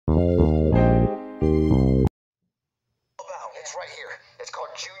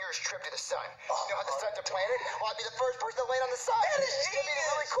a planet, well, I'd be the first person to land on the sun. That is It'd be genius.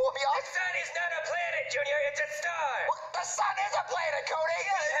 really cool. It'd be The awesome. sun is not a planet, Junior. It's a star. Well, the sun is a planet, Cody.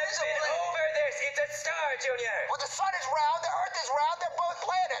 Yeah, it Has is a been planet. over this. It's a star, Junior. Well, the sun is round, the earth is round, they're both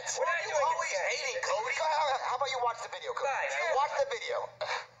planets. We're not You doing it always again. hating, Cody. How about you watch the video, Cody? Fine. Yeah. Watch the video.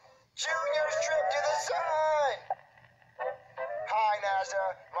 Junior's trip to the sun. Hi, NASA.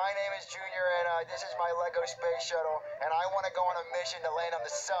 My name is Junior, and this is my Lego space shuttle, and I want to go on a mission to land on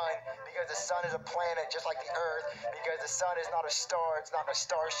the sun because the sun is a planet just like the Earth, because the sun is not a star, it's not a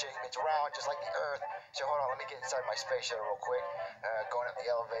star shape, it's round just like the Earth. So hold on, let me get inside my space shuttle real quick. Going up the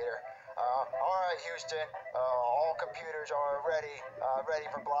elevator. All right, Houston. All computers are ready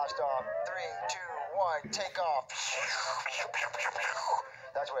for blast off. 3, 2, 1, take off.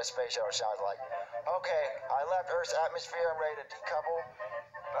 That's what a space shuttle sounds like. Okay, I left Earth's atmosphere. I'm ready to decouple.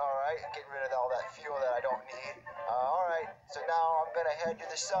 All right, getting rid of all that fuel that I don't need. All right, so now I'm gonna head to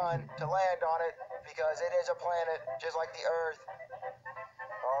the sun to land on it because it is a planet just like the Earth.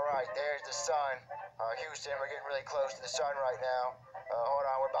 All right, there's the sun. Houston, we're getting really close to the sun right now. Hold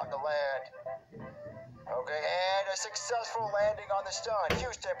on, we're about to land. Okay, and a successful landing on the sun.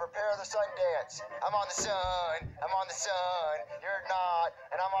 Houston, prepare the sun dance. I'm on the sun. I'm on the sun. You're not.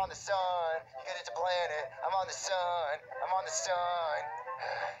 And I'm on the sun because it's a planet. I'm on the sun. I'm on the sun.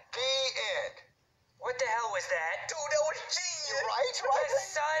 The end. What the hell was that? Dude, that was genius. You're right? The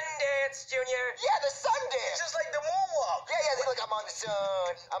sun dance, Junior. Yeah, the sun dance. Just like the moonwalk. Yeah, like I'm on the sun.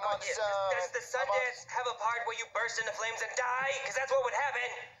 I'm on the sun. Does the sun I'm on dance have a part where you burst into flames and die? Because that's what would happen.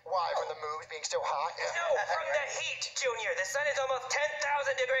 Why? From the moves being so hot? No, from the heat, Junior. The sun is almost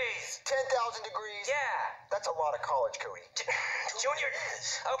 10,000 degrees. 10,000 degrees? Yeah. That's a lot of college, Cody. Junior.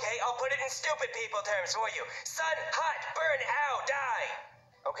 Okay, I'll put it in stupid people terms for you. Sun, hot, burn, ow, die.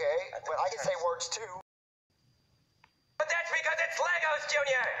 Okay, but I can say words too. But that's because it's Legos,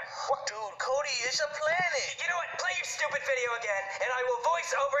 Junior. What? Dude, Cody, it's a planet. You know what? Play your stupid video again, and I will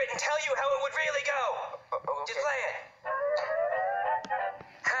voice over it and tell you how it would really go. Okay. Just play it.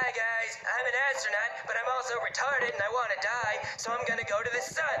 Hi, guys. I'm an astronaut, but I'm also retarded and I want to die, so I'm going to go to the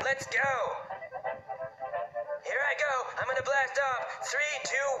sun. Let's go. Here I go. I'm going to blast off. 3,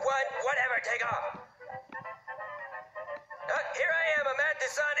 2, 1, whatever. Take off. Here I am. I'm at the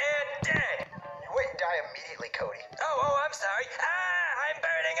sun and dead. You wouldn't die immediately, Cody. Oh, I'm sorry. I'm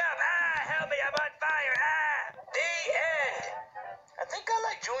burning up. Help me. I'm on fire. The end. I think I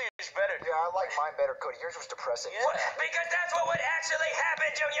like Junior's better. Yeah, I like mine better, Cody. Yours was depressing. Yeah. What? Because that's what would actually happen,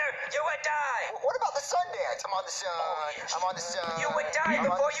 Junior. You would die. What about the sun dance? I'm on the sun. I'm on the sun. You would die I'm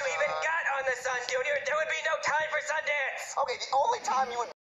on before the you even sun. got on the sun, Junior. There would be no time for sun dance. Okay, the only time you would